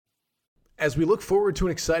As we look forward to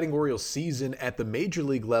an exciting Orioles season at the major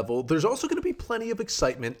league level, there's also going to be plenty of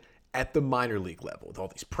excitement at the minor league level. With all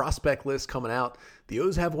these prospect lists coming out, the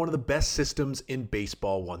O's have one of the best systems in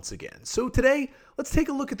baseball once again. So today, let's take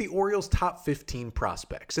a look at the Orioles' top 15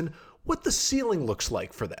 prospects and what the ceiling looks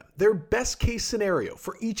like for them, their best case scenario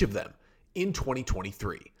for each of them in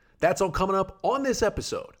 2023. That's all coming up on this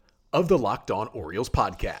episode of the Locked On Orioles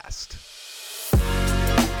podcast.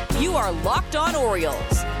 You are Locked On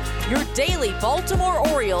Orioles, your daily Baltimore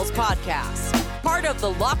Orioles podcast. Part of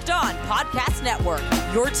the Locked On Podcast Network,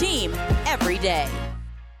 your team every day.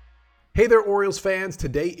 Hey there, Orioles fans.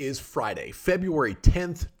 Today is Friday, February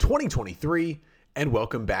 10th, 2023, and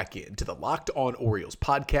welcome back into the Locked On Orioles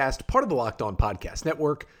podcast, part of the Locked On Podcast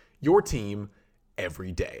Network, your team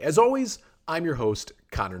every day. As always, I'm your host,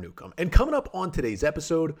 Connor Newcomb. And coming up on today's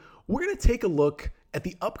episode, we're going to take a look at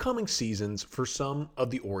the upcoming seasons for some of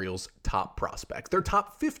the Orioles' top prospects, their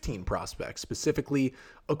top 15 prospects, specifically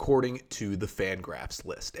according to the Fangraphs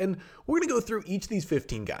list. And we're going to go through each of these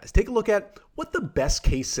 15 guys, take a look at what the best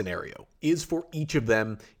case scenario is for each of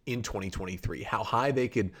them in 2023, how high they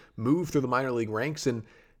could move through the minor league ranks, and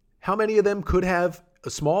how many of them could have a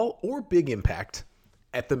small or big impact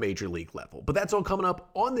at the major league level. But that's all coming up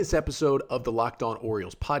on this episode of the Locked On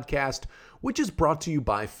Orioles podcast, which is brought to you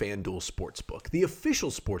by FanDuel Sportsbook, the official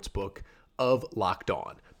sportsbook of Locked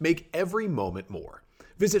On. Make every moment more.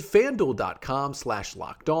 Visit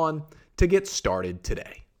FanDuel.com/LockedOn to get started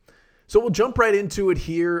today. So we'll jump right into it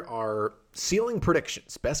here. Our ceiling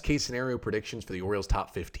predictions, best case scenario predictions for the Orioles'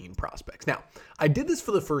 top 15 prospects. Now, I did this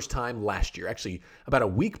for the first time last year, actually about a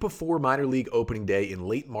week before minor league opening day in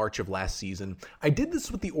late March of last season. I did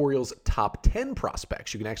this with the Orioles' top 10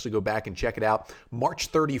 prospects. You can actually go back and check it out.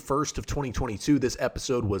 March 31st of 2022, this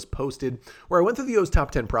episode was posted where I went through the O's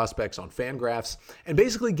top 10 prospects on Fangraphs and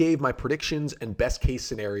basically gave my predictions and best case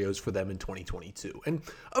scenarios for them in 2022. And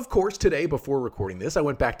of course, today, before recording this, I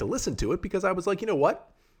went back to listen to it because I was like, you know what?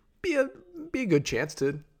 Be a good chance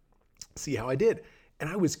to see how I did. And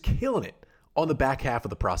I was killing it on the back half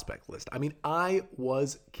of the prospect list. I mean, I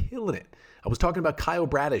was killing it. I was talking about Kyle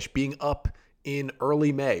Bradish being up in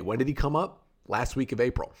early May. When did he come up? Last week of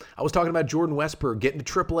April. I was talking about Jordan Westburg getting to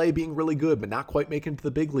AAA, being really good, but not quite making it to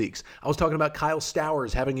the big leagues. I was talking about Kyle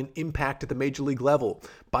Stowers having an impact at the major league level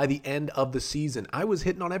by the end of the season. I was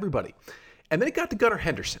hitting on everybody. And then it got to Gunnar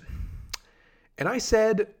Henderson. And I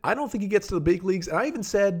said, I don't think he gets to the big leagues. And I even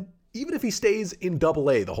said, even if he stays in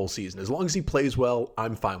AA the whole season, as long as he plays well,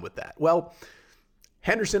 I'm fine with that. Well,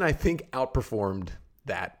 Henderson, I think, outperformed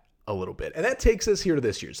that a little bit. And that takes us here to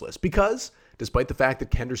this year's list because despite the fact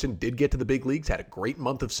that Henderson did get to the big leagues, had a great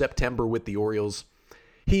month of September with the Orioles,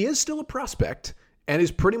 he is still a prospect and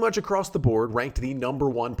is pretty much across the board ranked the number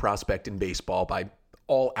one prospect in baseball by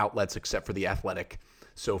all outlets except for The Athletic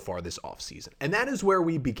so far this offseason. And that is where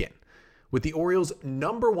we begin with the Orioles'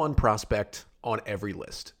 number one prospect on every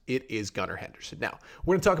list. It is Gunnar Henderson. Now,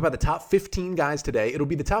 we're going to talk about the top 15 guys today. It'll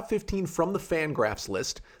be the top 15 from the Fangraphs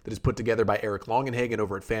list that is put together by Eric Longenhagen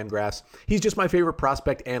over at Fangraphs. He's just my favorite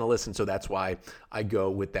prospect analyst, and so that's why I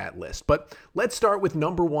go with that list. But let's start with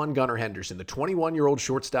number one, Gunnar Henderson, the 21-year-old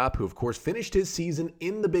shortstop who, of course, finished his season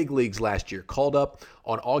in the big leagues last year, called up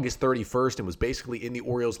on August 31st and was basically in the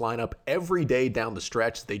Orioles lineup every day down the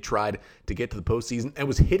stretch. They tried to get to the postseason and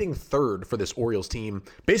was hitting third for this Orioles team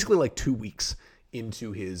basically like 2 weeks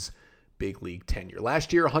into his big league tenure.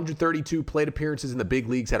 Last year, 132 plate appearances in the big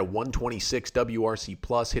leagues, had a 126 WRC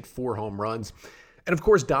plus, hit 4 home runs, and of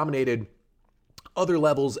course dominated other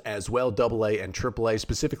levels as well, AA and AAA.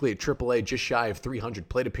 Specifically at AAA, just shy of 300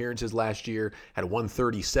 plate appearances last year, had a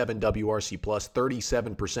 137 WRC plus,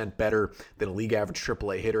 37% better than a league average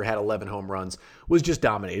AAA hitter, had 11 home runs, was just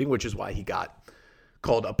dominating, which is why he got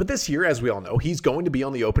called up. But this year, as we all know, he's going to be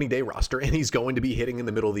on the opening day roster and he's going to be hitting in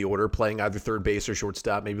the middle of the order, playing either third base or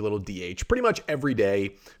shortstop, maybe a little DH, pretty much every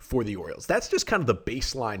day for the Orioles. That's just kind of the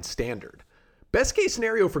baseline standard. Best case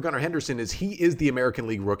scenario for Gunnar Henderson is he is the American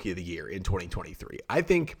League Rookie of the Year in 2023. I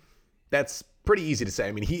think that's pretty easy to say.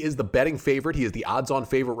 I mean, he is the betting favorite. He is the odds-on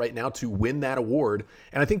favorite right now to win that award.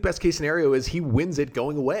 And I think best case scenario is he wins it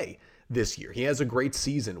going away this year. He has a great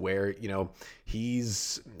season where,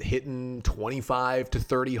 he's hitting 25 to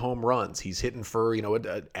 30 home runs. He's hitting for,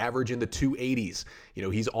 an average in the 280s.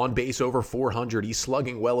 He's on base over 400. He's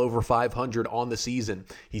slugging well over 500 on the season.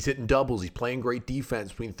 He's hitting doubles. He's playing great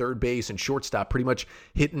defense between third base and shortstop, pretty much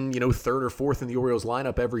hitting, third or fourth in the Orioles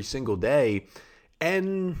lineup every single day.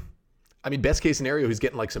 And I mean, best case scenario, he's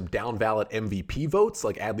getting like some down ballot MVP votes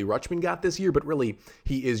like Adley Rutschman got this year, but really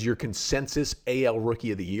he is your consensus AL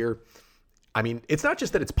Rookie of the Year. I mean, it's not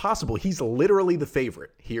just that it's possible. He's literally the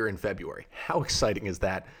favorite here in February. How exciting is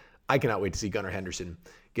that? I cannot wait to see Gunnar Henderson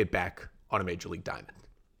get back on a Major League diamond.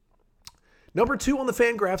 Number 2 on the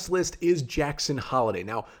Fangraphs list is Jackson Holliday.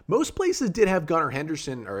 Now, most places did have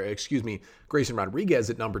Grayson Rodriguez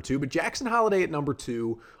at number 2, but Jackson Holliday at number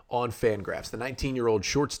 2 on Fangraphs, the 19-year-old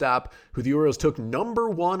shortstop who the Orioles took number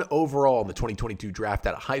 1 overall in the 2022 draft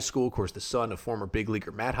out of high school, of course, the son of former big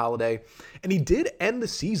leaguer Matt Holliday. And he did end the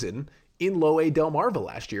season in Low A Delmarva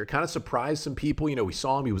last year. Kind of surprised some people. You know, we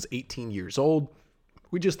saw him, he was 18 years old.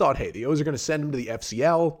 We just thought, hey, the O's are going to send him to the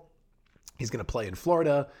FCL. He's going to play in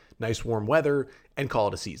Florida, nice warm weather, and call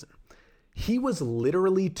it a season. He was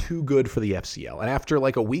literally too good for the FCL. And after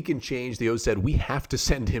like a week and change, the O's said, we have to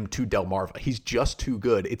send him to Delmarva. He's just too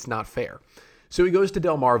good. It's not fair. So he goes to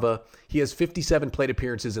Delmarva. He has 57 plate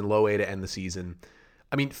appearances in Low A to end the season.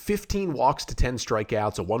 I mean, 15 walks to 10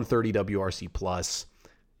 strikeouts, a 130 WRC plus.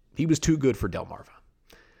 He was too good for Delmarva.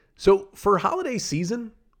 So for Holliday's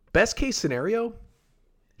season, best case scenario,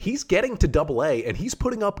 he's getting to Double A and he's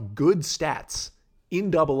putting up good stats in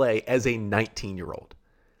Double A as a 19-year-old.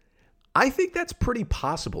 I think that's pretty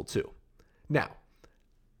possible too. Now,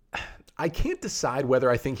 I can't decide whether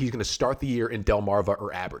I think he's going to start the year in Delmarva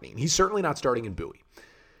or Aberdeen. He's certainly not starting in Bowie.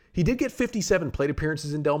 He did get 57 plate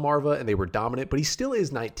appearances in Delmarva, and they were dominant, but he still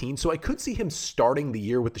is 19, so I could see him starting the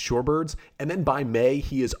year with the Shorebirds, and then by May,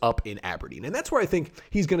 he is up in Aberdeen. And that's where I think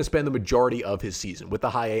he's going to spend the majority of his season, with the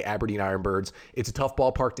High A Aberdeen Ironbirds. It's a tough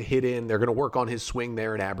ballpark to hit in. They're going to work on his swing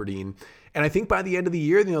there in Aberdeen. And I think by the end of the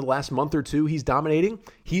year, the last month or two, he's dominating.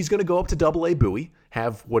 He's going to go up to Double A Bowie,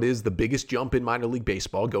 have what is the biggest jump in minor league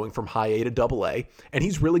baseball, going from High A to Double A, and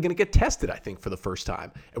he's really going to get tested, I think, for the first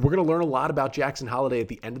time. And we're going to learn a lot about Jackson Holliday at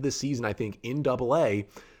the end of this season, I think, in Double A.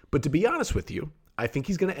 But to be honest with you, I think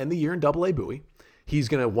he's going to end the year in Double A Bowie. He's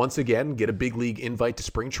going to once again get a big league invite to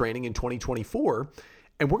spring training in 2024,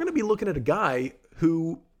 and we're going to be looking at a guy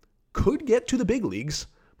who could get to the big leagues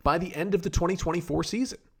by the end of the 2024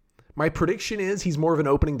 season. My prediction is he's more of an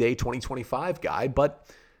opening day 2025 guy, but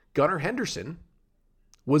Gunnar Henderson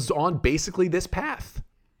was on basically this path.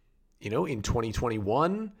 You know, in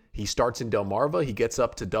 2021, he starts in Delmarva. He gets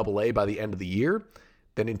up to Double A by the end of the year.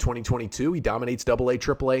 Then in 2022, he dominates Double A,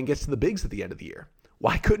 Triple A, and gets to the bigs at the end of the year.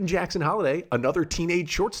 Why couldn't Jackson Holliday, another teenage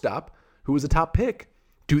shortstop who was a top pick,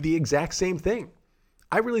 do the exact same thing?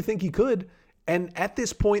 I really think he could. And at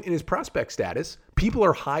this point in his prospect status, people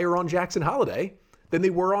are higher on Jackson Holliday than they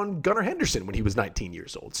were on Gunnar Henderson when he was 19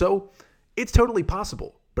 years old. So it's totally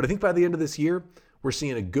possible. But I think by the end of this year, we're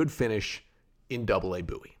seeing a good finish in Double A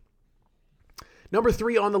Bowie. Number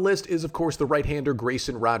 3 on the list is, of course, the right-hander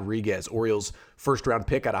Grayson Rodriguez, Orioles' first-round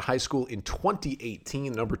pick out of high school in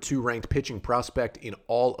 2018, number 2 ranked pitching prospect in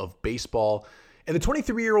all of baseball. And the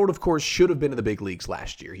 23-year-old, of course, should have been in the big leagues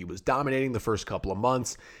last year. He was dominating the first couple of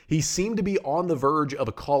months. He seemed to be on the verge of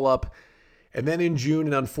a call-up. And then in June,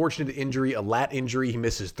 an unfortunate injury, a lat injury. He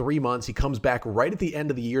misses 3 months. He comes back right at the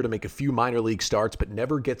end of the year to make a few minor league starts, but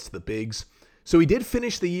never gets to the bigs. So he did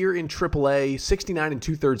finish the year in AAA, 69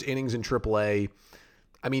 2/3 innings in AAA.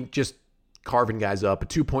 I mean, just carving guys up. A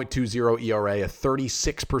 2.20 ERA, a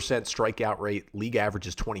 36% strikeout rate. League average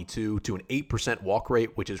is 22 to an 8% walk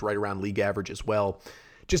rate, which is right around league average as well.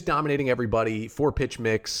 Just dominating everybody. 4-pitch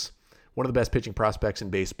mix. One of the best pitching prospects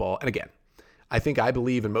in baseball. And again, I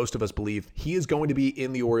believe, and most of us believe, he is going to be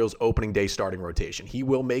in the Orioles' opening day starting rotation. He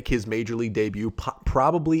will make his major league debut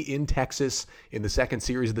probably in Texas in the second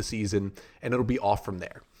series of the season, and it'll be off from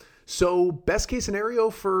there. So best case scenario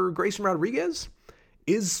for Grayson Rodriguez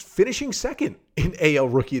is finishing second in AL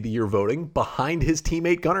Rookie of the Year voting behind his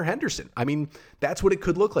teammate Gunnar Henderson. I mean, that's what it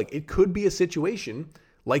could look like. It could be a situation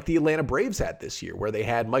like the Atlanta Braves had this year, where they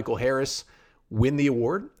had Michael Harris win the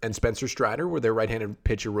award, and Spencer Strider, where their right-handed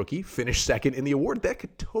pitcher rookie, finished second in the award. That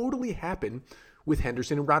could totally happen with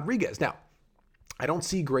Henderson and Rodriguez. Now, I don't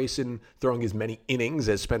see Grayson throwing as many innings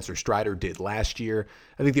as Spencer Strider did last year.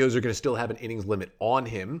 I think the O's are going to still have an innings limit on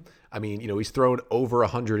him. I mean, he's thrown over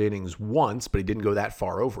 100 innings once, but he didn't go that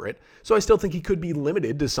far over it. So I still think he could be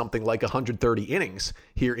limited to something like 130 innings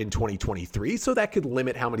here in 2023. So that could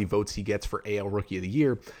limit how many votes he gets for AL Rookie of the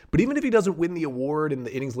Year. But even if he doesn't win the award and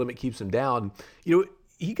the innings limit keeps him down,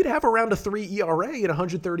 he could have around a 3 ERA at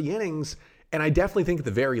 130 innings. And I definitely think at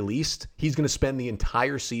the very least, he's going to spend the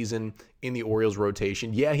entire season in the Orioles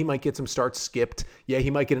rotation. Yeah, he might get some starts skipped. Yeah,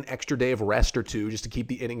 he might get an extra day of rest or two just to keep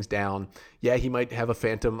the innings down. Yeah, he might have a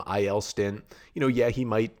phantom IL stint. Yeah, he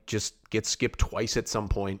might just get skipped twice at some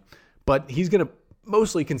point. But he's going to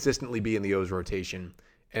mostly consistently be in the O's rotation,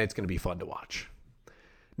 and it's going to be fun to watch.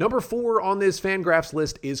 Number 4 on this Fangraphs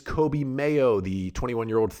list is Coby Mayo, the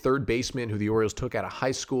 21-year-old third baseman who the Orioles took out of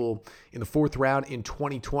high school in the 4th round in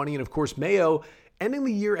 2020. And of course, Mayo ending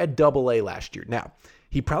the year at Double A last year. Now,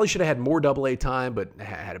 He probably should have had more AA time, but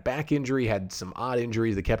had a back injury, had some odd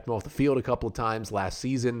injuries that kept him off the field a couple of times last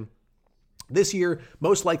season. This year,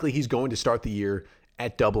 most likely he's going to start the year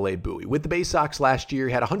at AA Bowie. With the Bay Sox last year,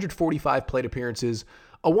 he had 145 plate appearances,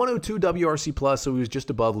 a 102 WRC plus, so he was just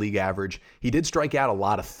above league average. He did strike out a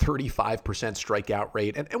lot, a 35% strikeout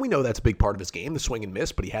rate, and we know that's a big part of his game, the swing and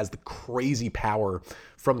miss, but he has the crazy power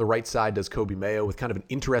from the right side, does Coby Mayo, with kind of an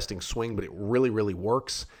interesting swing, but it really, really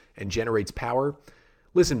works and generates power.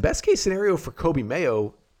 Listen, best case scenario for Coby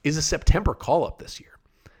Mayo is a September call-up this year.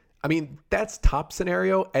 I mean, that's top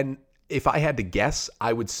scenario, and if I had to guess,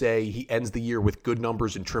 I would say he ends the year with good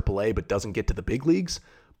numbers in AAA but doesn't get to the big leagues.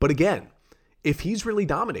 But again, if he's really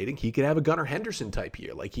dominating, he could have a Gunnar Henderson type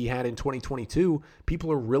year like he had in 2022.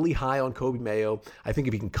 People are really high on Coby Mayo. I think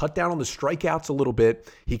if he can cut down on the strikeouts a little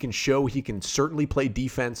bit, he can show he can certainly play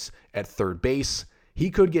defense at third base. He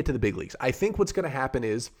could get to the big leagues. I think what's going to happen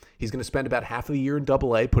is he's going to spend about half of the year in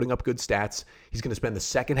AA putting up good stats. He's going to spend the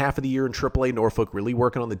second half of the year in AAA Norfolk really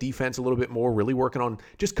working on the defense a little bit more, really working on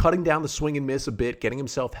just cutting down the swing and miss a bit, getting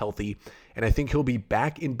himself healthy. And I think he'll be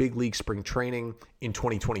back in big league spring training in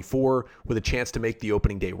 2024 with a chance to make the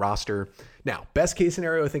opening day roster. Now, best case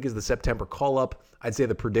scenario I think is the September call-up. I'd say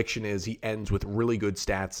the prediction is he ends with really good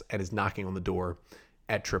stats and is knocking on the door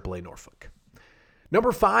at AAA Norfolk.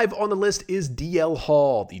 Number 5 on the list is DL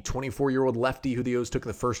Hall, the 24-year-old lefty who the O's took in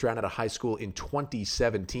the first round out of high school in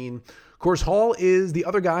 2017. Of course, Hall is the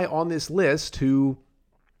other guy on this list who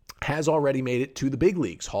has already made it to the big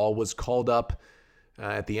leagues. Hall was called up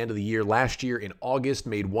at the end of the year last year in August,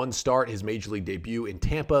 made one start, his major league debut in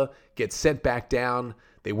Tampa, gets sent back down.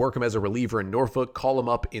 They work him as a reliever in Norfolk, call him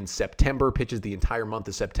up in September, pitches the entire month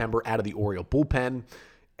of September out of the Oriole bullpen.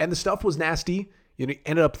 And the stuff was nasty. He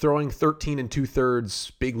ended up throwing 13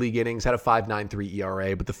 2/3 big league innings, had a 5.93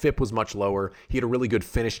 ERA, but the FIP was much lower. He had a really good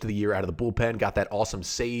finish to the year out of the bullpen, got that awesome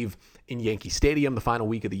save in Yankee Stadium the final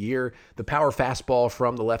week of the year. The power fastball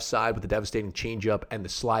from the left side with the devastating changeup and the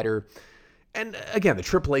slider. And again, the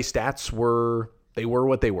AAA stats were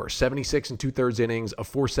what they were. 76 2/3 innings, a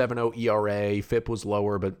 4.70 ERA, FIP was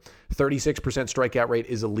lower, but 36% strikeout rate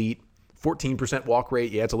is elite. 14% walk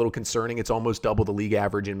rate, yeah, it's a little concerning. It's almost double the league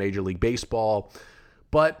average in Major League Baseball.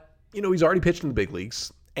 But, he's already pitched in the big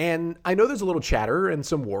leagues. And I know there's a little chatter and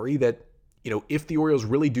some worry that, if the Orioles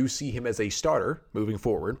really do see him as a starter moving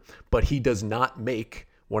forward, but he does not make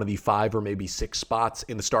one of the 5 or maybe 6 spots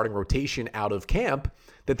in the starting rotation out of camp,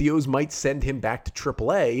 that the O's might send him back to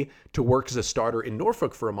AAA to work as a starter in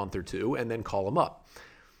Norfolk for a month or two and then call him up.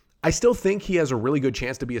 I still think he has a really good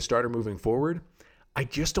chance to be a starter moving forward. I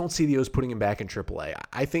just don't see the O's putting him back in AAA.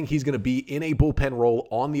 I think he's going to be in a bullpen role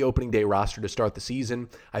on the opening day roster to start the season.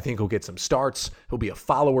 I think he'll get some starts. He'll be a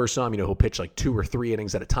follower some. He'll pitch like 2 or 3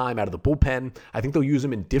 innings at a time out of the bullpen. I think they'll use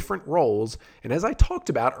him in different roles. And as I talked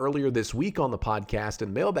about earlier this week on the podcast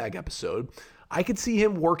and mailbag episode, I could see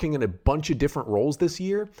him working in a bunch of different roles this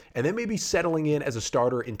year and then maybe settling in as a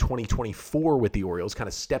starter in 2024 with the Orioles, kind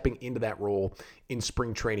of stepping into that role in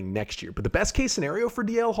spring training next year. But the best case scenario for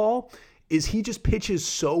DL Hall is he just pitches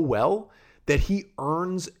so well that he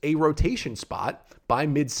earns a rotation spot by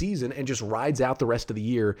midseason and just rides out the rest of the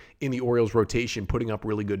year in the Orioles rotation, putting up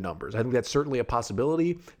really good numbers. I think that's certainly a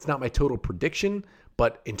possibility. It's not my total prediction,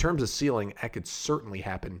 but in terms of ceiling, that could certainly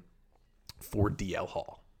happen for DL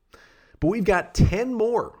Hall. But we've got 10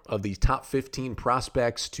 more of these top 15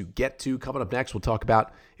 prospects to get to. Coming up next, we'll talk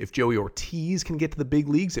about if Joey Ortiz can get to the big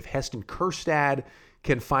leagues, if Heston Kjerstad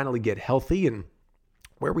can finally get healthy, and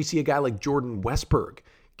where we see a guy like Jordan Westburg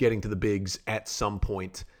getting to the bigs at some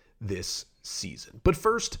point this season. But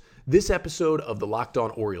first, this episode of the Locked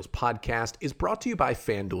On Orioles podcast is brought to you by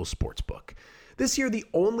FanDuel Sportsbook. This year, the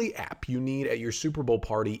only app you need at your Super Bowl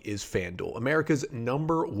party is FanDuel, America's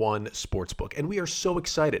 #1 sportsbook. And we are so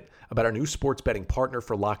excited about our new sports betting partner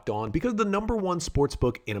for Locked On because the #1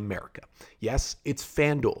 sportsbook in America. Yes, it's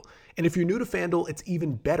FanDuel. And if you're new to FanDuel, it's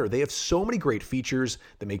even better. They have so many great features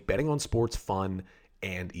that make betting on sports fun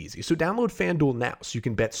and easy. So download FanDuel now so you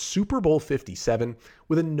can bet Super Bowl 57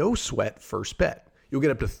 with a no-sweat first bet. You'll get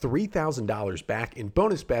up to $3,000 back in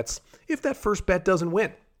bonus bets if that first bet doesn't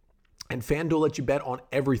win. And FanDuel lets you bet on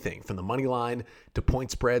everything from the money line to point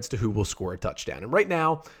spreads to who will score a touchdown. And right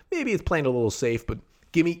now, maybe it's playing a little safe, but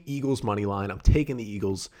give me Eagles money line. I'm taking the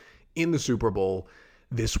Eagles in the Super Bowl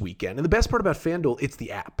this weekend. And the best part about FanDuel, it's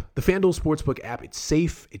the app. The FanDuel Sportsbook app, it's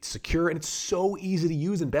safe, it's secure, and it's so easy to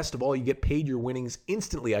use. And best of all, you get paid your winnings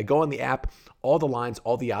instantly. I go on the app, all the lines,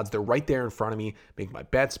 all the odds, they're right there in front of me. Make my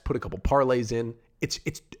bets, put a couple parlays in. It's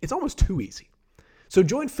almost too easy. So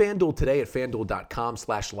join FanDuel today at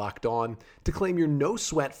FanDuel.com/lockedon to claim your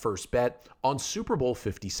no-sweat first bet on Super Bowl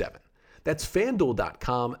 57. That's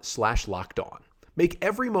FanDuel.com/lockedon. Make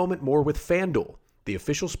every moment more with FanDuel, the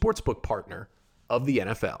official sportsbook partner of the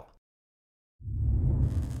NFL.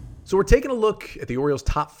 So we're taking a look at the Orioles'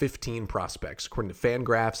 top 15 prospects, according to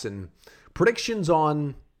Fangraphs, and predictions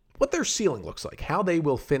on what their ceiling looks like, how they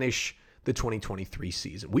will finish the 2023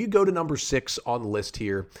 season. We go to number 6 on the list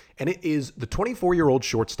here, and it is the 24-year-old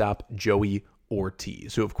shortstop, Joey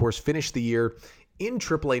Ortiz, who, of course, finished the year in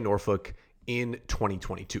AAA Norfolk in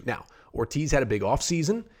 2022. Now, Ortiz had a big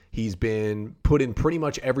offseason. He's been put in pretty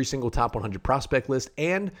much every single top 100 prospect list,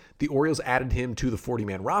 and the Orioles added him to the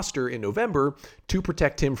 40-man roster in November to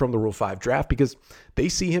protect him from the Rule 5 draft because they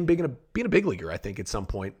see him being a big leaguer, I think, at some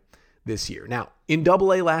point this year. Now, in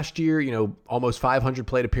AA last year, almost 500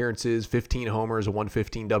 plate appearances, 15 homers, a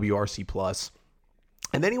 115 WRC plus.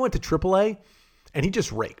 And then he went to AAA, and he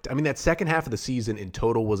just raked. I mean, that second half of the season in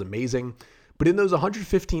total was amazing. But in those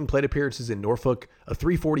 115 plate appearances in Norfolk, a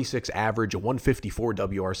 346 average, a 154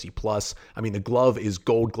 WRC plus. I mean, the glove is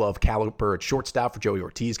Gold Glove caliber at shortstop for Joey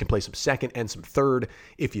Ortiz. Can play some second and some third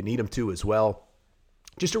if you need him to as well.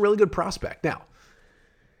 Just a really good prospect. Now,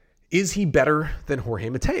 is he better than Jorge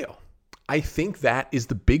Mateo? I think that is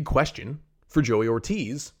the big question for Joey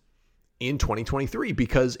Ortiz in 2023,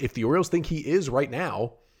 because if the Orioles think he is right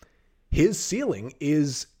now, his ceiling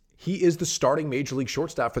is he is the starting major league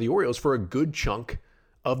shortstop for the Orioles for a good chunk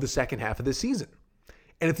of the second half of the season.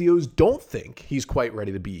 And if the O's don't think he's quite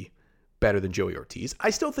ready to be better than Joey Ortiz,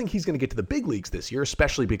 I still think he's going to get to the big leagues this year,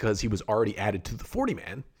 especially because he was already added to the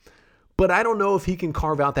 40-man. But I don't know if he can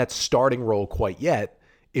carve out that starting role quite yet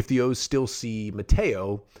if the O's still see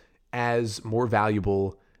Mateo as more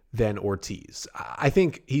valuable than Ortiz. I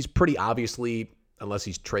think he's pretty obviously, unless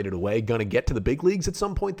he's traded away, going to get to the big leagues at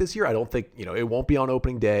some point this year. I don't think, it won't be on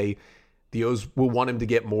opening day. The O's will want him to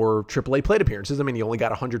get more AAA plate appearances. I mean, he only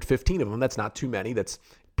got 115 of them. That's not too many. That's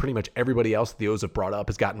pretty much everybody else that the O's have brought up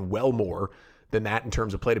has gotten well more than that in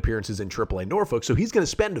terms of plate appearances in AAA Norfolk. So he's going to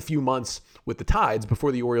spend a few months with the Tides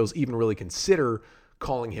before the Orioles even really consider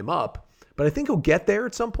calling him up. But I think he'll get there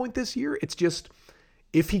at some point this year. It's just,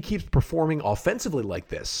 if he keeps performing offensively like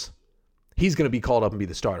this, he's going to be called up and be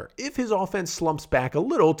the starter. If his offense slumps back a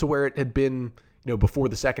little to where it had been, before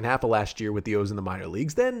the second half of last year with the O's in the minor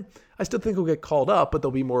leagues, then I still think he'll get called up, but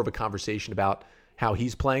there'll be more of a conversation about how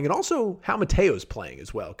he's playing and also how Mateo's playing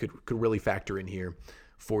as well. Could really factor in here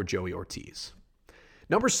for Joey Ortiz.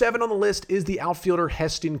 Number 7 on the list is the outfielder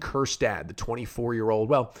Heston Kjerstad, the 24-year-old.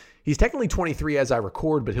 Well, he's technically 23 as I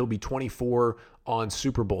record, but he'll be 24 on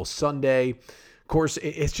Super Bowl Sunday. Of course,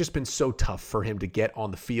 it's just been so tough for him to get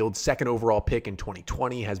on the field. Second overall pick in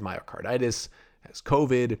 2020, has myocarditis, has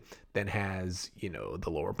COVID, then has, the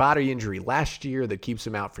lower body injury last year that keeps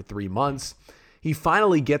him out for 3 months. He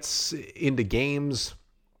finally gets into games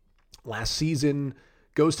last season,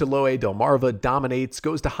 goes to Low A Delmarva, dominates,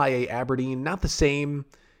 goes to High A Aberdeen. Not the same.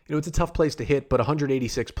 It's a tough place to hit, but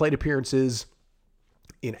 186 plate appearances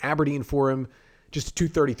in Aberdeen for him. Just a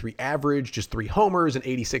 233 average, just 3 homers, and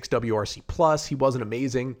 86 WRC plus. He wasn't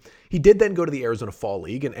amazing. He did then go to the Arizona Fall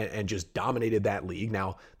League and just dominated that league.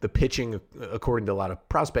 Now, the pitching, according to a lot of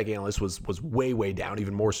prospect analysts, was way, way down,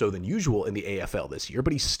 even more so than usual in the AFL this year.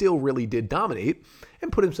 But he still really did dominate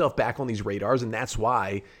and put himself back on these radars, and that's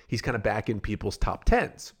why he's kind of back in people's top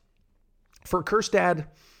 10s. For Kjerstad,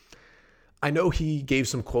 I know he gave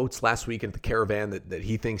some quotes last week at the Caravan that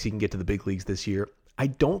he thinks he can get to the big leagues this year. I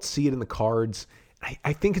don't see it in the cards.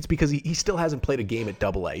 I think it's because he still hasn't played a game at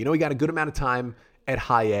AA. He got a good amount of time at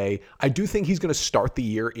High A. I do think he's going to start the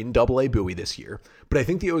year in AA Bowie this year, but I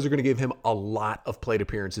think the O's are going to give him a lot of plate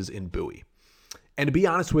appearances in Bowie. And to be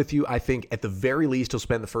honest with you, I think at the very least he'll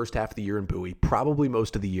spend the first half of the year in Bowie, probably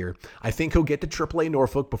most of the year. I think he'll get to AAA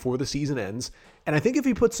Norfolk before the season ends, and I think if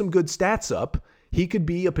he puts some good stats up, he could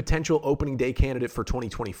be a potential opening day candidate for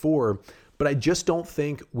 2024, but I just don't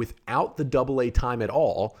think without the AA time at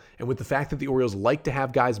all, and with the fact that the Orioles like to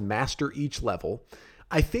have guys master each level,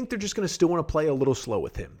 I think they're just going to still want to play a little slow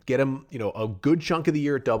with him. Get him, a good chunk of the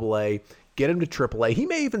year at AA, get him to AAA. He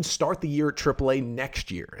may even start the year at AAA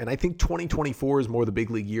next year, and I think 2024 is more the big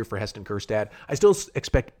league year for Heston Kjerstad. I still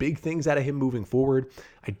expect big things out of him moving forward.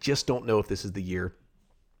 I just don't know if this is the year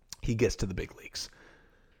he gets to the big leagues.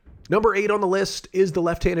 Number 8 on the list is the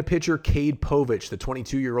left-handed pitcher Cade Povich, the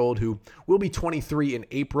 22-year-old who will be 23 in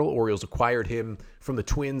April. Orioles acquired him from the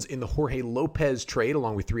Twins in the Jorge Lopez trade,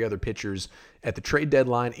 along with 3 other pitchers at the trade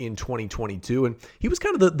deadline in 2022. And he was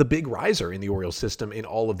kind of the big riser in the Orioles system in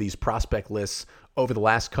all of these prospect lists over the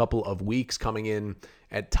last couple of weeks, coming in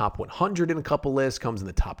at top 100 in a couple lists, comes in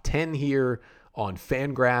the top 10 here on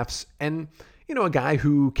Fangraphs. And, a guy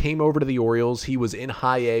who came over to the Orioles. He was in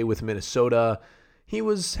High A with Minnesota. he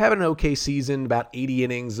was having an okay season, about 80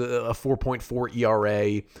 innings, a 4.4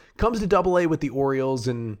 ERA. Comes to Double-A with the Orioles,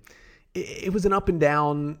 and it was an up and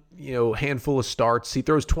down, handful of starts. He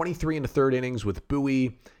throws 23 in the third innings with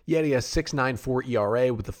Bowie. Yet he has 6.94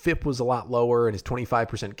 ERA, with the FIP was a lot lower, and his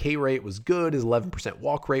 25% K rate was good. His 11%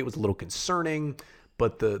 walk rate was a little concerning,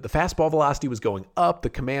 but the fastball velocity was going up. The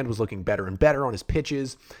command was looking better and better on his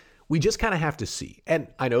pitches. We just kind of have to see. And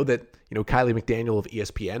I know that, Kiley McDaniel of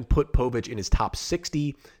ESPN put Povich in his top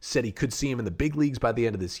 60, said he could see him in the big leagues by the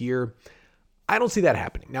end of this year. I don't see that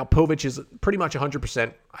happening. Now, Povich is pretty much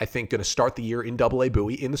 100%, I think, going to start the year in Double-A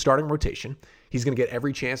Bowie in the starting rotation. He's going to get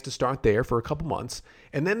every chance to start there for a couple months.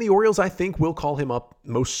 And then the Orioles, I think, will call him up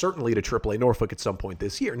most certainly to Triple-A Norfolk at some point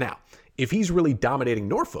this year. Now, if he's really dominating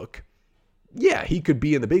Norfolk, yeah, he could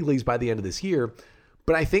be in the big leagues by the end of this year.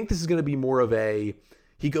 But I think this is going to be more of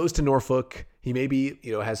he goes to Norfolk, he maybe,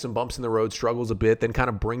 has some bumps in the road, struggles a bit, then kind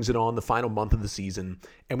of brings it on the final month of the season.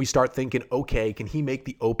 And we start thinking, okay, can he make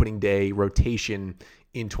the opening day rotation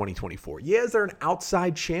in 2024? Yeah, is there an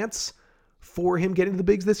outside chance for him getting to the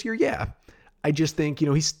bigs this year? Yeah. I just think,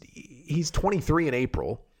 he's 23 in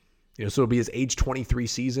April, so it'll be his age 23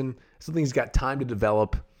 season. Something he's got time to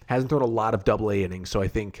develop, hasn't thrown a lot of Double-A innings. So I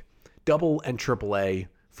think Double and Triple-A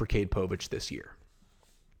for Cade Povich this year.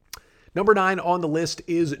 Number 9 on the list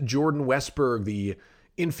is Jordan Westburg, the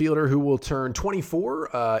infielder who will turn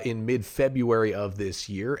 24 in mid-February of this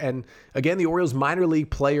year. And again, the Orioles minor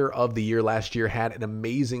league player of the year last year, had an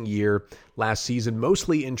amazing year last season,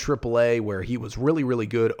 mostly in Triple-A, where he was really, really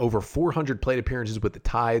good. Over 400 plate appearances with the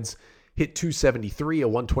Tides, hit 273, a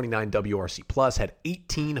 129 WRC plus, had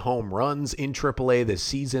 18 home runs in Triple-A this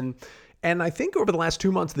season. And I think over the last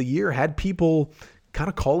 2 months of the year, had people kind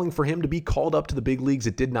of calling for him to be called up to the big leagues.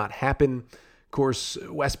 It did not happen. Of course,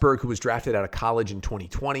 Westburg, who was drafted out of college in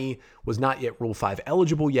 2020, was not yet Rule 5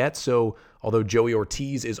 eligible yet. So although Joey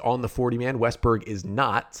Ortiz is on the 40-man, Westburg is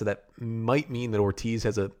not. So that might mean that Ortiz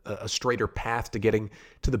has a straighter path to getting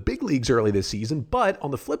to the big leagues early this season. But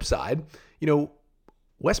on the flip side,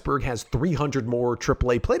 Westburg has 300 more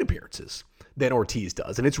AAA plate appearances than Ortiz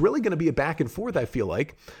does. And it's really going to be a back and forth, I feel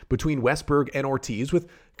like, between Westburg and Ortiz, with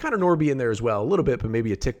Connor Norby in there as well, a little bit, but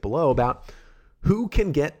maybe a tick below, about who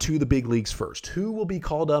can get to the big leagues first. Who will be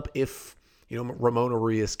called up if, Ramon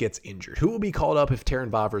Urias gets injured? Who will be called up if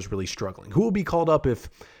Terrin Vavra is really struggling? Who will be called up if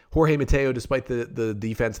Jorge Mateo, despite the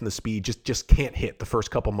defense and the speed, just can't hit the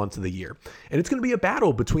first couple months of the year? And it's going to be a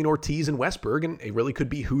battle between Ortiz and Westburg, and it really could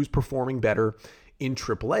be who's performing better in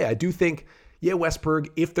AAA. I do think, Westburg,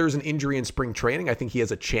 if there's an injury in spring training, I think he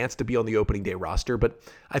has a chance to be on the opening day roster. But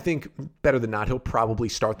I think better than not, he'll probably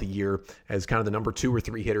start the year as kind of the number 2 or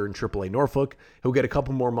 3 hitter in AAA Norfolk. He'll get a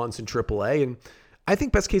couple more months in AAA. And I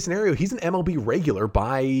think best case scenario, he's an MLB regular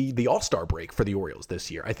by the All-Star break for the Orioles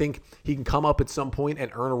this year. I think he can come up at some point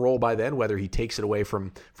and earn a role by then, whether he takes it away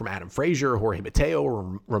from Adam Frazier, Jorge Mateo,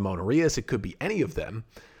 or Ramon Urias. It could be any of them.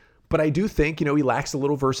 But I do think, he lacks a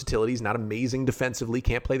little versatility. He's not amazing defensively,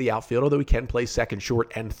 can't play the outfield, although he can play second, short,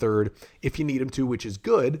 and third if you need him to, which is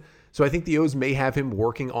good. So I think the O's may have him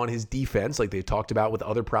working on his defense like they talked about with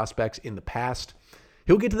other prospects in the past.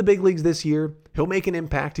 He'll get to the big leagues this year. He'll make an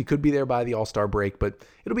impact. He could be there by the All-Star break, but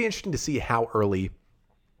it'll be interesting to see how early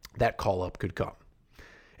that call-up could come.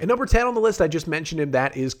 And number 10 on the list, I just mentioned him,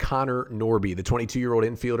 that is Connor Norby, the 22-year-old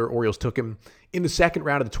infielder. Orioles took him in the second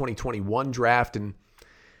round of the 2021 draft, and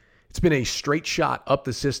it's been a straight shot up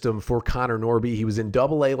the system for Connor Norby. He was in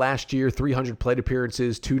Double-A last year, 300 plate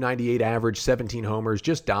appearances, 298 average, 17 homers,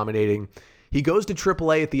 just dominating. He goes to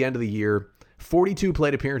Triple-A at the end of the year, 42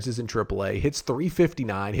 plate appearances in Triple-A, hits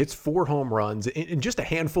 359, hits 4 home runs in just a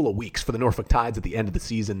handful of weeks for the Norfolk Tides at the end of the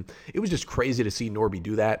season. It was just crazy to see Norby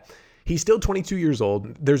do that. He's still 22 years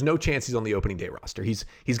old. There's no chance he's on the opening day roster. He's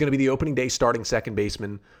going to be the opening day starting second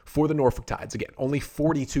baseman for the Norfolk Tides. Again, only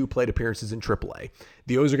 42 plate appearances in AAA.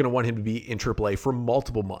 The O's are going to want him to be in AAA for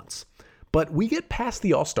multiple months. But we get past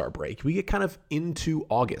the All-Star break. We get kind of into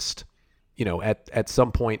August, at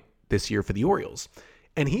some point this year for the Orioles.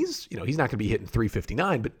 And he's not going to be hitting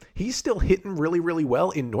 359, but he's still hitting really, really well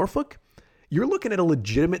in Norfolk. You're looking at a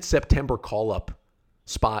legitimate September call-up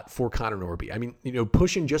spot for Connor Norby. I mean,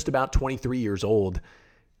 pushing just about 23 years old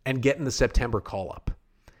and getting the September call-up.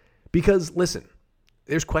 Because, listen,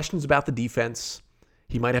 there's questions about the defense.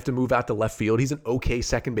 He might have to move out to left field. He's an okay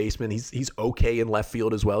second baseman. He's okay in left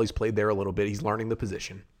field as well. He's played there a little bit. He's learning the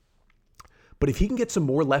position. But if he can get some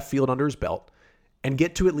more left field under his belt and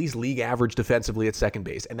get to at least league average defensively at second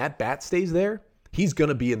base, and that bat stays there, he's going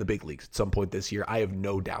to be in the big leagues at some point this year. I have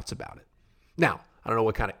no doubts about it. Now, I don't know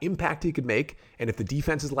what kind of impact he could make, and if the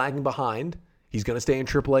defense is lagging behind, he's going to stay in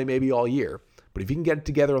AAA maybe all year. But if he can get it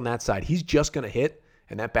together on that side, he's just going to hit,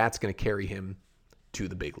 and that bat's going to carry him to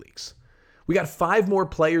the big leagues. We got 5 more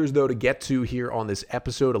players, though, to get to here on this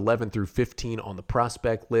episode, 11 through 15 on the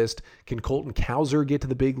prospect list. Can Colton Cowser get to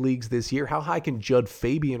the big leagues this year? How high can Judd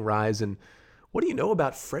Fabian rise? And what do you know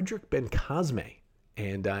about Frederick Bencosme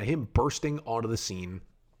and him bursting onto the scene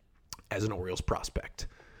as an Orioles prospect?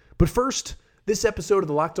 But first, this episode of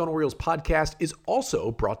the Locked On Orioles podcast is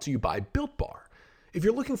also brought to you by Built Bar. If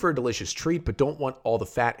you're looking for a delicious treat but don't want all the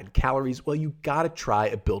fat and calories, well, you gotta try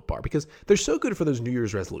a Built Bar because they're so good for those New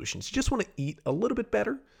Year's resolutions. You just want to eat a little bit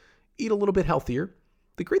better, eat a little bit healthier.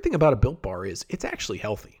 The great thing about a Built Bar is it's actually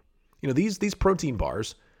healthy. You know, these protein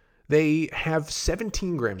bars, they have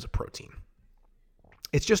 17 grams of protein.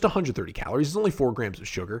 It's just 130 calories. It's only 4 grams of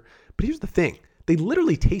sugar. But here's the thing. They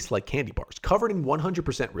literally taste like candy bars, covered in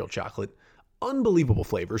 100% real chocolate, unbelievable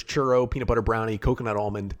flavors, churro, peanut butter brownie, coconut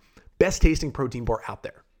almond. Best tasting protein bar out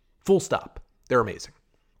there. Full stop. They're amazing.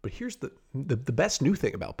 But here's the best new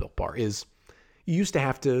thing about Built Bar is you used to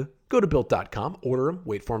have to go to Built.com, order them,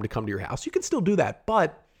 wait for them to come to your house. You can still do that,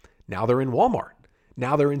 but now they're in Walmart.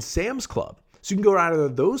 Now they're in Sam's Club. So you can go to either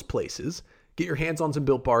of those places, get your hands on some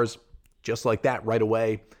Built Bars just like that right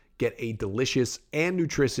away, get a delicious and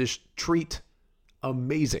nutritious treat.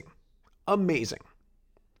 Amazing. Amazing.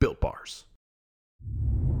 Built Bars.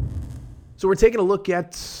 So we're taking a look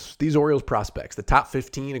at these Orioles prospects, the top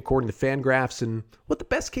 15 according to Fangraphs, and what the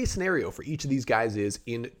best case scenario for each of these guys is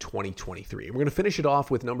in 2023. And we're going to finish it off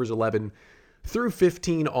with numbers 11 through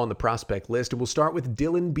 15 on the prospect list. And we'll start with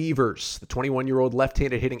Dylan Beavers, the 21-year-old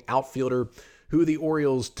left-handed hitting outfielder who the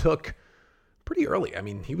Orioles took pretty early. I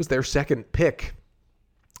mean, he was their second pick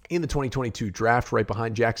in the 2022 draft, right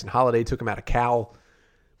behind Jackson Holliday, took him out of Cal.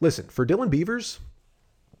 Listen, for Dylan Beavers,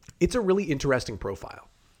 it's a really interesting profile.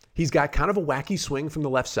 He's got kind of a wacky swing from the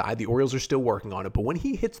left side. The Orioles are still working on it. But when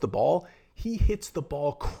he hits the ball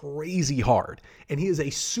crazy hard. And he is a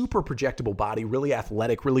super projectable body, really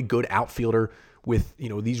athletic, really good outfielder with,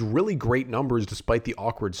 these really great numbers despite the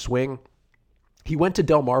awkward swing. He went to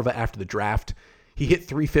Delmarva after the draft. He hit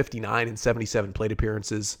 .359 in 77 plate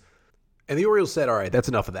appearances. And the Orioles said, all right, that's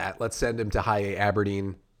enough of that. Let's send him to High A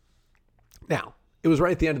Aberdeen. Now, it was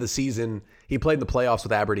right at the end of the season. He played in the playoffs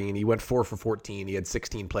with Aberdeen. He went 4 for 14. He had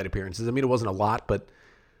 16 plate appearances. I mean, it wasn't a lot, but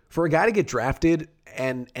for a guy to get drafted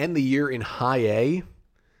and end the year in High A,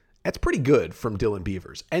 that's pretty good from Dylan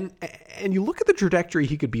Beavers. And you look at the trajectory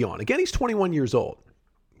he could be on. Again, he's 21 years old.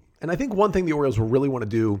 And I think one thing the Orioles will really want to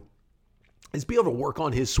do is be able to work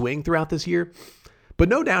on his swing throughout this year. But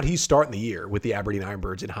no doubt he's starting the year with the Aberdeen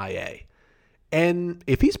Ironbirds in High A. And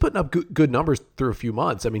if he's putting up good numbers through a few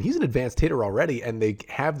months, I mean, he's an advanced hitter already, and they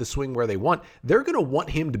have the swing where they want. They're going to want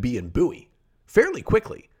him to be in Bowie fairly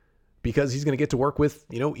quickly because he's going to get to work with,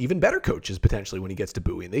 even better coaches potentially when he gets to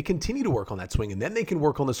Bowie. And they continue to work on that swing, and then they can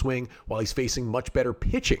work on the swing while he's facing much better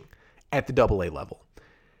pitching at the AA level.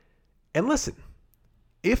 And listen,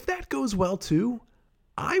 if that goes well too,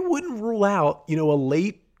 I wouldn't rule out, a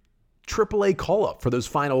late AAA call-up for those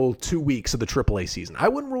final 2 weeks of the AAA season. I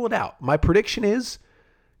wouldn't rule it out. My prediction is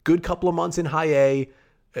good couple of months in High A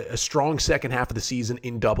strong second half of the season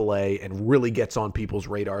in AA, and really gets on people's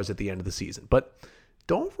radars at the end of the season. But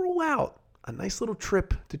don't rule out a nice little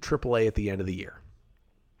trip to AAA at the end of the year.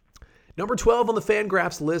 Number 12 on the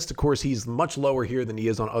Fangraphs list, of course, he's much lower here than he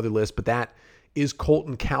is on other lists, but that is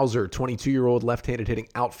Colton Cowser, 22-year-old left-handed hitting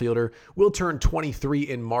outfielder. Will turn 23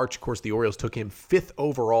 in March. Of course, the Orioles took him 5th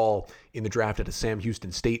overall in the draft at Sam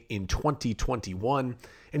Houston State in 2021.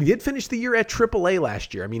 And he did finish the year at AAA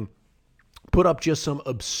last year. I mean, put up just some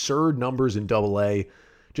absurd numbers in AA.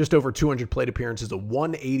 Just over 200 plate appearances, a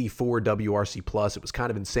 184 WRC+. It was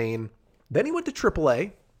kind of insane. Then he went to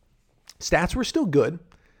AAA. Stats were still good,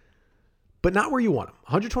 but not where you want him.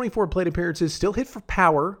 124 plate appearances, still hit for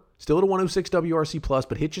power. Still at a 106 WRC+,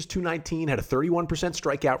 but hit just 219, had a 31%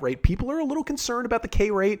 strikeout rate. People are a little concerned about the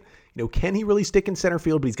K rate. Can he really stick in center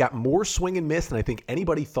field? But he's got more swing and miss than I think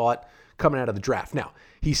anybody thought coming out of the draft. Now,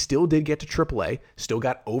 he still did get to AAA, still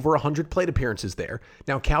got over 100 plate appearances there.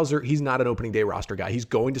 Now, Cowser, he's not an opening day roster guy. He's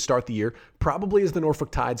going to start the year probably as the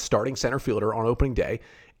Norfolk Tide's starting center fielder on opening day.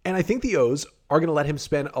 And I think the O's are going to let him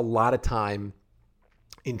spend a lot of time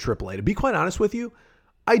in AAA. To be quite honest with you,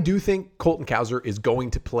 I do think Colton Cowser is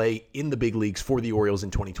going to play in the big leagues for the Orioles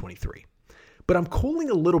in 2023. But I'm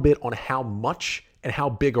cooling a little bit on how much and how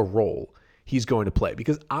big a role he's going to play.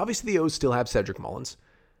 Because obviously the O's still have Cedric Mullins.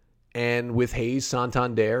 And with Hayes,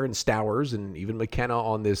 Santander, and Stowers, and even McKenna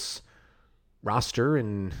on this roster,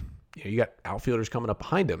 and you got outfielders coming up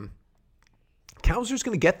behind him, Cowser's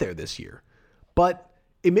going to get there this year. But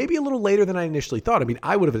it may be a little later than I initially thought. I mean,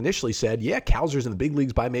 I would have initially said, yeah, Cowser's in the big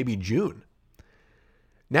leagues by maybe June.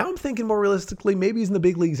 Now I'm thinking more realistically, maybe he's in the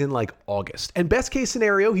big leagues in like August. And best case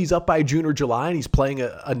scenario, he's up by June or July and he's playing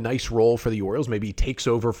a nice role for the Orioles. Maybe he takes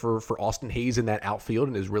over for Austin Hayes in that outfield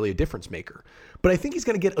and is really a difference maker. But I think he's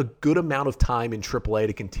going to get a good amount of time in AAA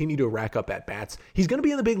to continue to rack up at-bats. He's going to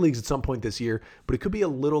be in the big leagues at some point this year, but it could be a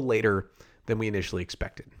little later than we initially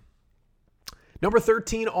expected. Number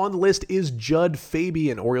 13 on the list is Jud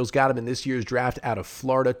Fabian. Orioles got him in this year's draft out of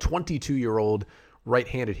Florida, 22-year-old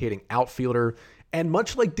right-handed hitting outfielder. And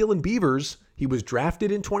much like Dylan Beavers, he was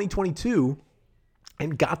drafted in 2022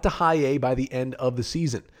 and got to high A by the end of the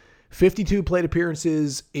season. 52 plate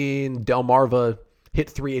appearances in Delmarva, hit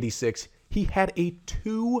 .386. He had a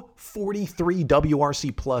 .243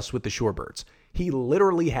 WRC plus with the Shorebirds. He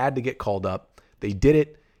literally had to get called up. They did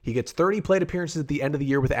it. He gets 30 plate appearances at the end of the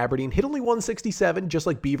year with Aberdeen. Hit only 167, just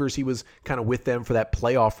like Beavers. He was kind of with them for that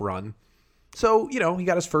playoff run. So, he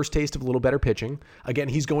got his first taste of a little better pitching. Again,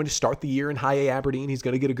 he's going to start the year in high A Aberdeen. He's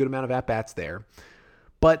going to get a good amount of at-bats there.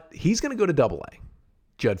 But he's going to go to double A.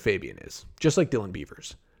 Jud Fabian is, just like Dylan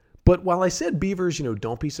Beavers. But while I said Beavers,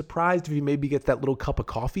 don't be surprised if he maybe gets that little cup of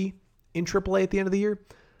coffee in AAA at the end of the year.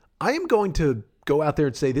 I am going to go out there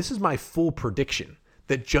and say this is my full prediction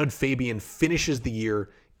that Jud Fabian finishes the year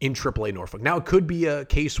in AAA Norfolk. Now, it could be a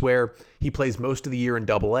case where he plays most of the year in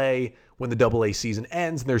AA. When the AA season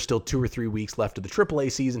ends and there's still 2 or 3 weeks left of the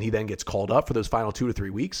AAA season, he then gets called up for those final 2 to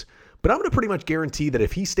 3 weeks. But I'm going to pretty much guarantee that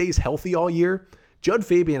if he stays healthy all year, Jud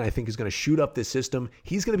Fabian, I think, is going to shoot up this system.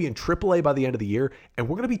 He's going to be in AAA by the end of the year, and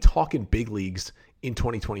we're going to be talking big leagues in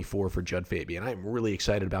 2024 for Jud Fabian. I'm really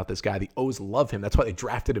excited about this guy. The O's love him. That's why they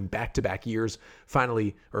drafted him back-to-back years.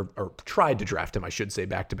 Finally, or tried to draft him, I should say,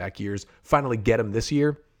 back-to-back years. Finally get him this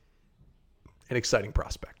year. An exciting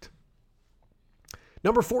prospect.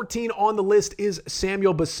 Number 14 on the list is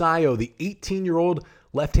Samuel Basallo, the 18-year-old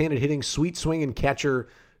left-handed hitting sweet swinging catcher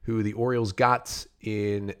who the Orioles got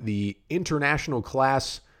in the international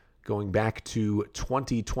class going back to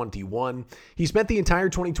 2021. He spent the entire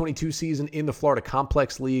 2022 season in the Florida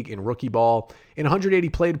Complex League in rookie ball. In 180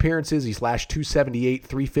 plate appearances, he slashed .278,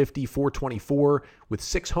 .350, .424 with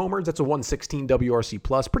 6 homers. That's a 116 WRC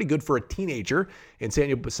plus. Pretty good for a teenager. And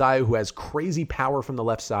Samuel Basallo, who has crazy power from the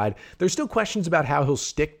left side. There's still questions about how he'll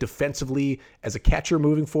stick defensively as a catcher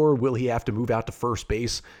moving forward. Will he have to move out to first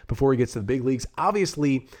base before he gets to the big leagues?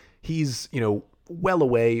 Obviously, he's, well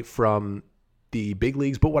away from the big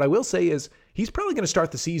leagues. But what I will say is he's probably going to start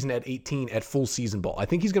the season at 18 at full season ball. I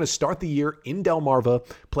think he's going to start the year in Delmarva,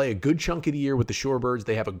 play a good chunk of the year with the Shorebirds.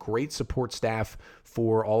 They have a great support staff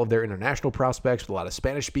for all of their international prospects with a lot of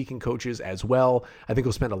Spanish-speaking coaches as well. I think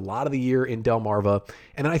he'll spend a lot of the year in Delmarva.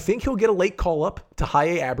 And then I think he'll get a late call-up to high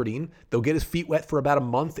A Aberdeen. They'll get his feet wet for about a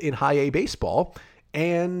month in high A baseball.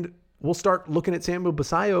 And we'll start looking at Samuel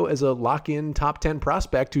Basallo as a lock-in top 10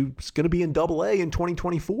 prospect who's going to be in Double A in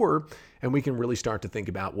 2024, and we can really start to think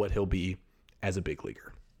about what he'll be as a big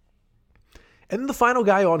leaguer. And then the final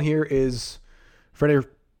guy on here is Frederick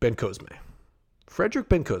Bencosme. Frederick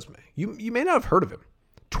Bencosme. You may not have heard of him.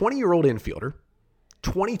 20-year-old infielder,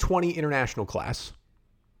 2020 international class,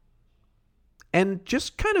 and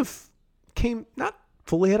just kind of came not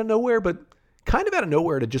fully out of nowhere, but kind of out of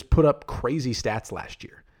nowhere to just put up crazy stats last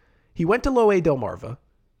year. He went to low A Delmarva,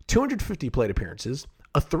 250 plate appearances,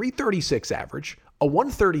 a .336 average, a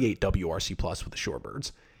 138 WRC plus with the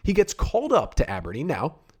Shorebirds. He gets called up to Aberdeen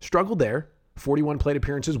now, struggled there, 41 plate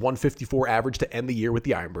appearances, 154 average to end the year with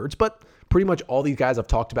the Ironbirds, but pretty much all these guys I've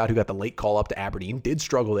talked about who got the late call up to Aberdeen did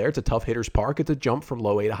struggle there. It's a tough hitter's park. It's a jump from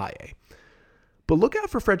low A to high A. But look out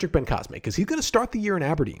for Frederick Bencosme because he's going to start the year in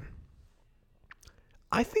Aberdeen.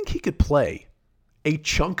 I think he could play a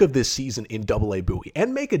chunk of this season in Double A Bowie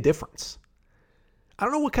and make a difference. I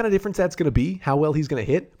don't know what kind of difference that's going to be, how well he's going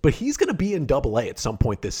to hit, but he's going to be in Double A at some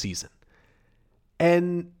point this season.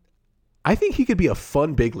 And I think he could be a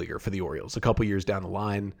fun big leaguer for the Orioles a couple years down the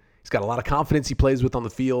line. He's got a lot of confidence he plays with on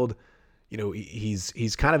the field.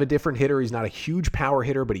 He's kind of a different hitter. He's not a huge power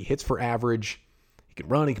hitter, but he hits for average. He can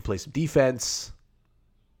run. He can play some defense.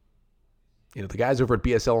 The guys over at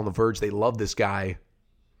BSL on the Verge, they love this guy.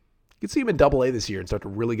 You can see him in Double A this year and start to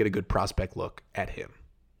really get a good prospect look at him.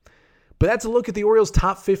 But that's a look at the Orioles'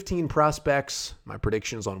 top 15 prospects, my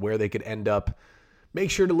predictions on where they could end up. Make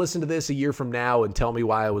sure to listen to this a year from now and tell me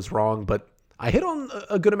why I was wrong. But I hit on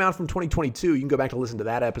a good amount from 2022. You can go back to listen to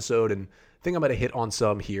that episode, and I think I'm going to hit on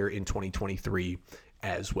some here in 2023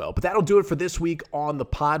 as well. But that'll do it for this week on the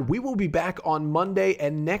pod. We will be back on Monday,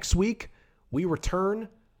 and next week we return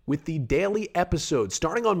with the daily episode.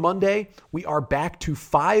 Starting on Monday, we are back to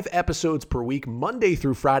 5 episodes per week, Monday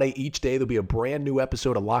through Friday. Each day, there'll be a brand new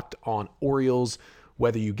episode of Locked On Orioles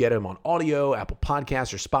whether you get them on audio, Apple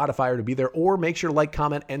Podcasts, or Spotify, or to be there, or make sure to like,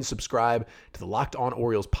 comment, and subscribe to the Locked On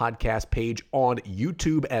Orioles podcast page on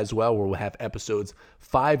YouTube as well, where we'll have episodes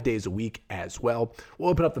 5 days a week as well. We'll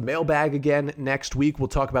open up the mailbag again next week. We'll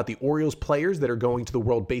talk about the Orioles players that are going to the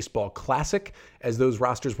World Baseball Classic, as those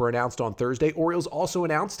rosters were announced on Thursday. Orioles also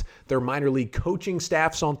announced their minor league coaching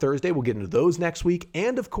staffs on Thursday. We'll get into those next week.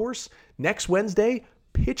 And of course, next Wednesday,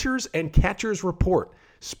 pitchers and catchers report.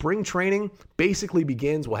 Spring training basically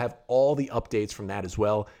begins. We'll have all the updates from that as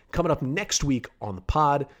well coming up next week on the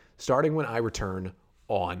pod, starting when I return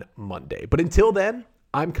on Monday. But until then,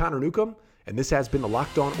 I'm Connor Newcomb, and this has been the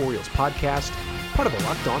Locked On Orioles podcast, part of the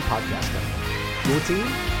Locked On Podcast Network. Your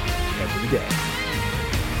team every day.